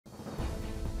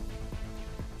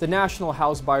The National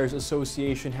House Buyers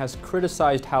Association has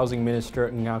criticized Housing Minister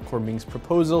Nga Kor Ming's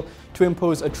proposal to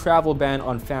impose a travel ban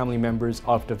on family members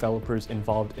of developers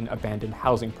involved in abandoned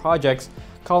housing projects,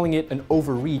 calling it an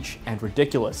overreach and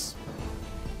ridiculous.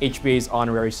 HBA's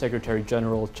Honorary Secretary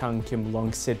General Chang Kim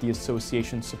Long said the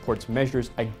association supports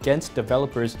measures against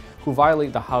developers who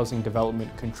violate the Housing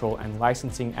Development Control and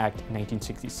Licensing Act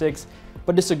 1966,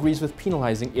 but disagrees with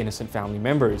penalizing innocent family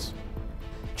members.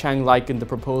 Chang likened the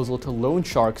proposal to loan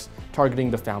sharks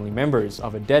targeting the family members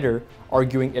of a debtor,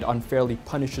 arguing it unfairly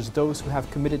punishes those who have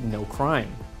committed no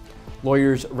crime.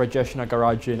 Lawyers Rajesh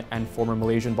Nagarajan and former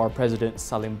Malaysian Bar President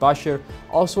Salim Bashir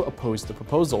also opposed the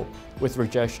proposal, with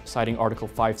Rajesh citing Article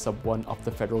 5 Sub 1 of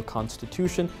the Federal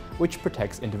Constitution, which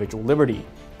protects individual liberty.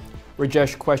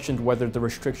 Rajesh questioned whether the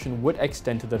restriction would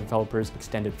extend to the developer's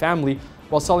extended family,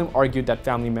 while Salim argued that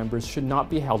family members should not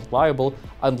be held liable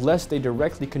unless they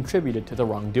directly contributed to the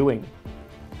wrongdoing.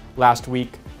 Last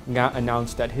week, Nga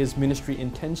announced that his ministry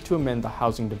intends to amend the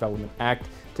Housing Development Act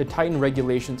to tighten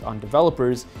regulations on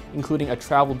developers, including a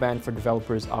travel ban for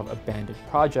developers of abandoned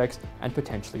projects and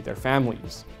potentially their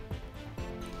families.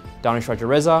 Danish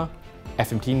Rajareza,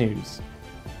 FMT News.